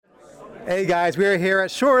Hey guys, we are here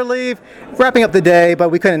at Shore Leave, wrapping up the day, but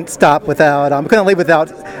we couldn't leave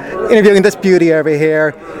without interviewing this beauty over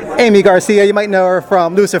here, Aimee Garcia. You might know her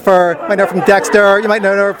from Lucifer, you might know her from Dexter, you might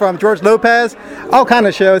know her from George Lopez, all kind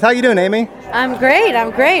of shows. How you doing, Aimee? I'm great.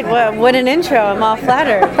 What an intro. I'm all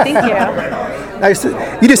flattered. Thank you.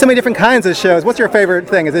 You do so many different kinds of shows. What's your favorite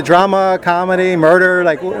thing? Is it drama, comedy, murder?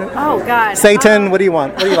 Oh God. Satan? What do you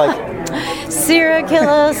want? What do you like? Serial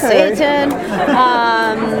killer, Satan.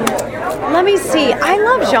 Let me see. I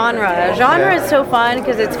love genre. Genre is so fun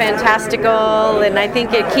because it's fantastical, and I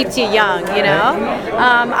think it keeps you young.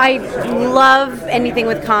 I love anything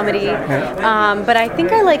with comedy, but I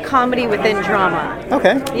think I like comedy within drama.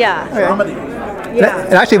 Okay. Yeah. Okay. Yeah.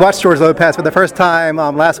 And I actually watched George Lopez for the first time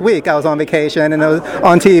last week. I was on vacation and it was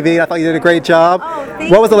on TV. I thought you did a great job.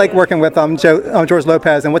 What was it like working with George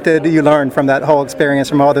Lopez, and what did you learn from that whole experience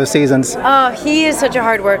from all those seasons? Oh, he is such a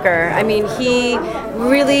hard worker. I mean, he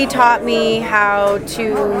really taught me how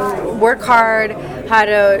to work hard, how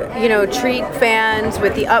to, treat fans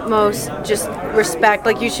with the utmost just respect,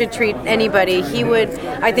 like you should treat anybody. He would,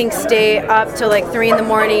 I think, stay up till like 3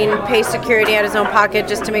 a.m, pay security out of his own pocket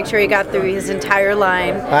just to make sure he got through his entire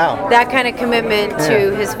line. Wow. That kind of commitment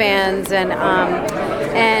to his fans, and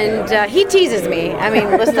he teases me. I mean,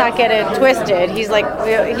 let's not get it twisted. He's like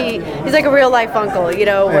he's like a real life uncle, but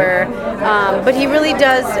he really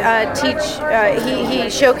does teach. He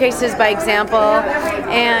showcases by example,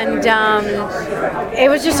 and it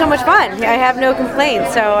was just so much fun. I have no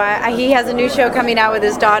complaints. So he has a new show coming out with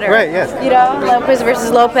his daughter. Right. Yes. Lopez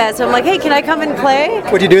versus Lopez. So I'm like, hey, can I come and play?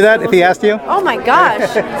 Would you do that if he asked you? Oh my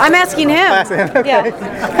gosh, I'm asking him. Okay.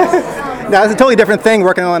 Yeah. Now, it's a totally different thing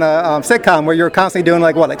working on a sitcom where you're constantly doing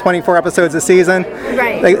like 24 episodes a season?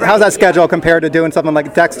 Right. How's that schedule compared to doing something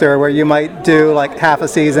like Dexter where you might do like half a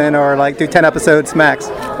season or like do 10 episodes max?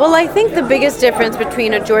 Well, I think the biggest difference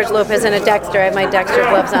between a George Lopez and a Dexter, I have my Dexter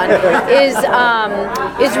gloves on,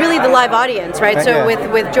 is really the live audience, right? So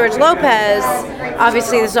with George Lopez,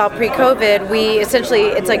 obviously this is all pre-COVID,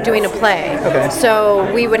 it's like doing a play. Okay. So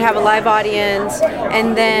we would have a live audience,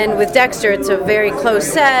 and then with Dexter, it's a very close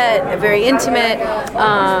set, very intimate,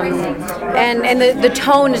 and the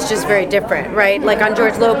tone is just very different, right? Like on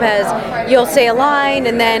George Lopez, you'll say a line,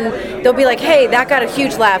 and then they'll be like, hey, that got a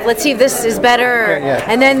huge laugh, let's see if this is better.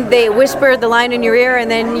 And then they whisper the line in your ear,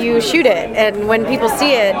 and then you shoot it. And when people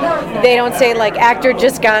see it, they don't say like, actor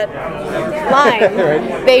just got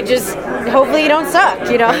line. They just, hopefully you don't suck,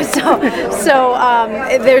 So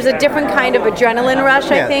there's a different kind of adrenaline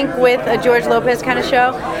rush, I think, with a George Lopez kind of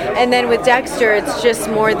show. And then with Dexter, it's just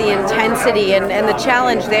more the intensity. And the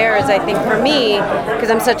challenge there is, I think, for me, because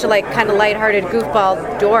I'm such a kind of lighthearted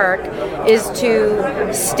goofball dork, is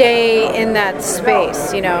to stay in that space,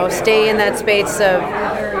 stay in that space of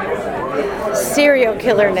serial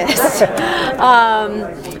killerness.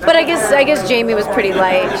 But I guess Jamie was pretty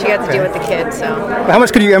light. She got to deal with the kids. So. How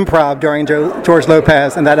much could you improv during George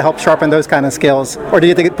Lopez, and that helped sharpen those kind of skills, or do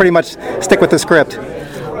you think it pretty much stick with the script?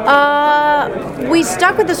 We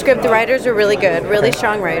stuck with the script. The writers were really good, really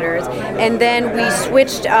strong writers, and then we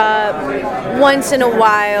switched up once in a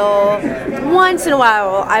while.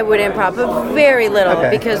 I would improv, but very little,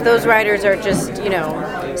 because those writers are just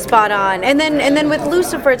spot on. And then with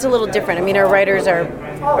Lucifer, it's a little different. I mean, our writers are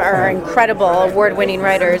incredible, award-winning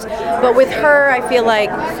writers, but with her, I feel like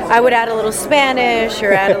I would add a little Spanish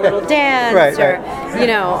or add a little dance,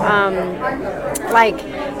 like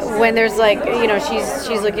when there's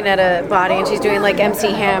she's looking at a body and she's doing like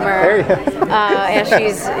MC Hammer, and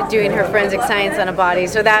she's doing her forensic science on a body.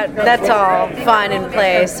 So that's all fun and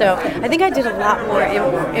play. So I think I did a lot more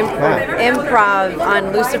improv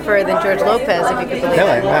on Lucifer than George Lopez, if you could believe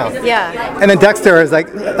it. Wow. Yeah. And then Dexter is a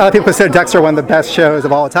lot of people consider Dexter one of the best shows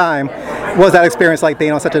of all time. What was that experience like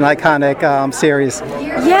being on such an iconic series?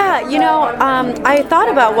 Yeah, I thought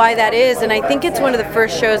about why that is, and I think it's one of the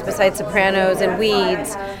first shows besides Sopranos and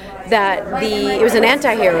Weeds that it was an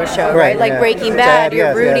anti-hero show, right? Like Breaking Bad,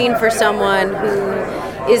 you're rooting for someone who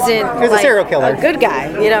isn't He's a serial killer, a good guy,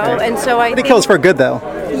 and so I think he kills for good though.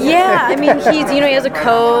 Yeah, I mean, he has a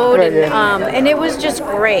code, and it was just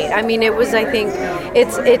great. I mean, it was, I think,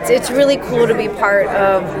 it's really cool to be part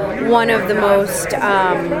of one of the most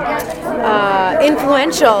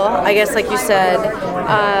influential, I guess, like you said,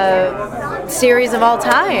 series of all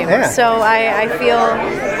time. So I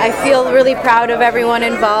feel really proud of everyone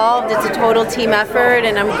involved. It's a total team effort,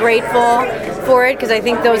 and I'm grateful for it because I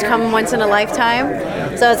think those come once in a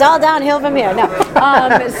lifetime. So it's all downhill from here. No.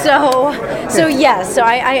 So yes. So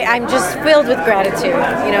I'm just filled with gratitude,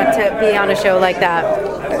 to be on a show like that.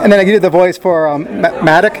 And then you did the voice for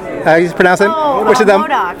Maddox. How you pronounce it? Oh,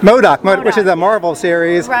 MODOK. MODOK, which is a Marvel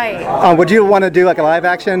series. Right. Would you want to do like a live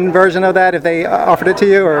action version of that if they offered it to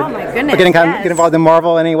you, or Oh my goodness, or get yes. involved in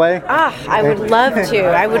Marvel anyway? I would love to.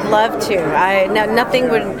 I would love to. Nothing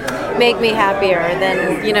would make me happier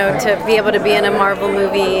than to be able to be in a Marvel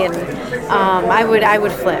movie, and I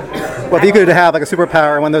would flip. Well, if you could have like a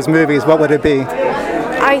superpower in one of those movies, what would it be?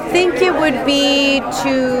 I think it would be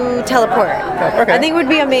to teleport. Okay. I think it would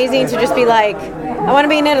be amazing to just be like, I want to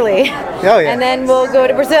be in Italy. Oh, yeah. And then we'll go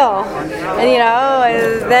to Brazil.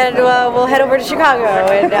 And, then we'll head over to Chicago.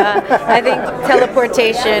 And I think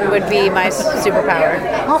teleportation would be my superpower.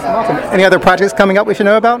 Awesome. Any other projects coming up we should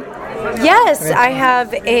know about? Yes, I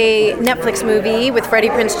have a Netflix movie with Freddie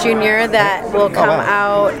Prinze Jr. that will come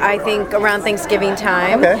out, I think, around Thanksgiving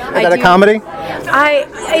time. Okay. Is that a comedy?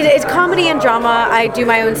 It's comedy and drama. I do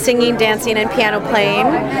my own singing, dancing, and piano playing.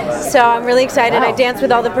 So I'm really excited. I dance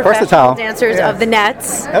with all the professional dancers of the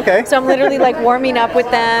Nets. Okay. So I'm literally like warming up with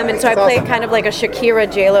them, and so I play kind of like a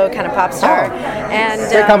Shakira, J-Lo kind of pop star. And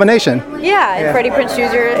great combination. Yeah, and Freddie Prinze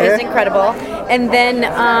Jr. is incredible. And then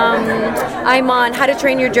I'm on How to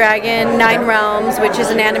Train Your Dragon, 9 Realms, which is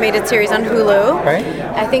an animated series on Hulu. Right.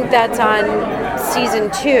 I think that's on season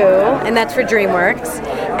 2, and that's for DreamWorks.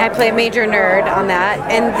 I play a major nerd on that.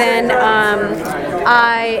 And then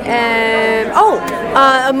I am...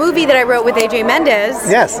 a movie that I wrote with AJ Mendez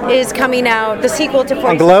is coming out, the sequel to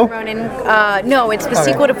 47 Ronin. No, it's the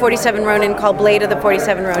sequel to 47 Ronin called Blade of the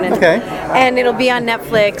 47 Ronin. Okay. And it'll be on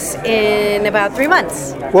Netflix in about 3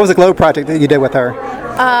 months. What was the Glow project that you did with her?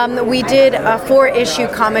 We did a 4-issue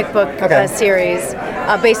comic book series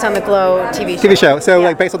based on the Glow TV show. TV show. So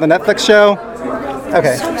like based on the Netflix show?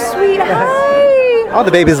 Okay. So sweet. Hi. All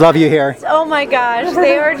the babies love you here. Oh my gosh,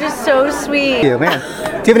 they are just so sweet. You, man.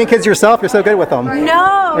 Do you have any kids yourself? You're so good with them.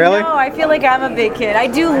 No, really? No, I feel like I'm a big kid. I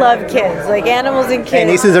do love kids, like animals and kids. And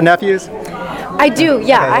nieces or nephews? I do,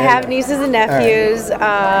 yeah. I have nieces and nephews.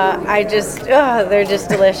 They're just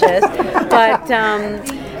delicious.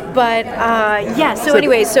 So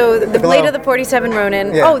anyway, so the Blade of the 47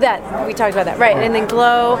 Ronin. Yeah. Oh, that we talked about that, right? And then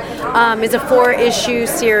Glow is a 4-issue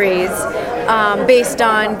series based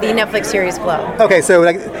on the Netflix series Glow. Okay, so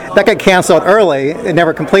that got canceled early. It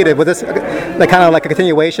never completed. Was this kind of like a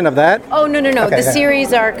continuation of that? Oh no! Okay, the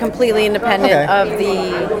series are completely independent of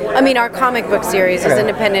the. I mean, our comic book series is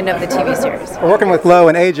independent of the TV series. We're working with Glow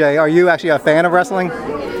and AJ. Are you actually a fan of wrestling?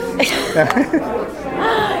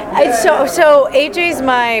 So AJ's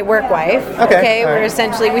my work wife. Okay, we're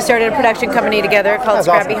essentially we started a production company together called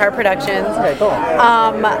Scrappy Heart Productions. Okay, cool.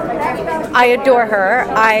 I adore her.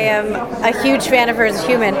 I am a huge fan of her as a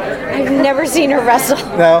human. I've never seen her wrestle.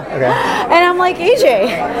 No. Okay. And I'm like,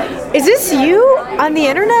 AJ, is this you on the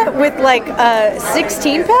internet with like a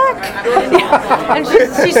 16-pack? And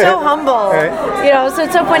she's so humble. Right. So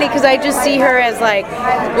it's so funny because I just see her as like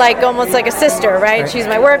almost like a sister, right? She's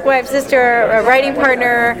my work wife, sister, a writing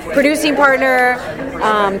partner, producing partner,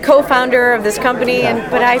 co-founder of this company,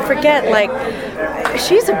 but I forget, like,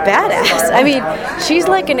 she's a badass. I mean, she's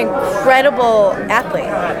like an incredible athlete.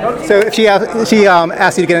 So if she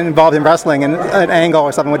asked you to get involved in wrestling in an angle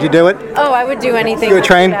or something, would you do it? Oh, I would do anything you would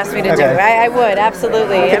train? She asked me to do. I would,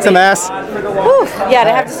 absolutely. Kick some ass? Yeah,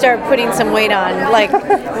 to have to start putting some weight on, like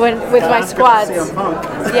with my squats.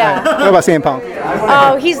 Yeah. What about CM Punk?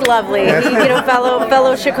 Oh, he's lovely. He,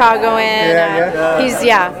 fellow Chicagoan.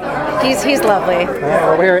 He's lovely. All right,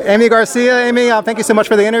 well, we're here. Amy Garcia. Amy, thank you so much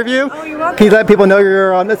for the interview. Oh, you're welcome. Can you let people know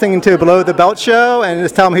you're listening to Below the Belt Show and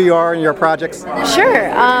just tell them who you are and your projects? Sure.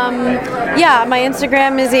 My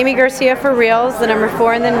Instagram is Amy Garcia for Reels, the number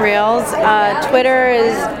 4 and then Reels. Twitter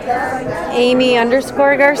is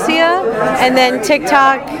Amy_Garcia, and then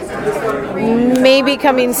TikTok maybe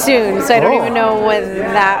coming soon. So I don't even know when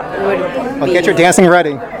that would be. Get your dancing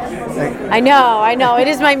ready. I know. It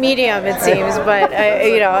is my medium, it seems, but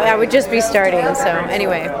I would just be starting. So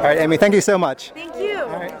anyway. All right, Amy. Thank you so much. Thank you.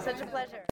 Such a pleasure.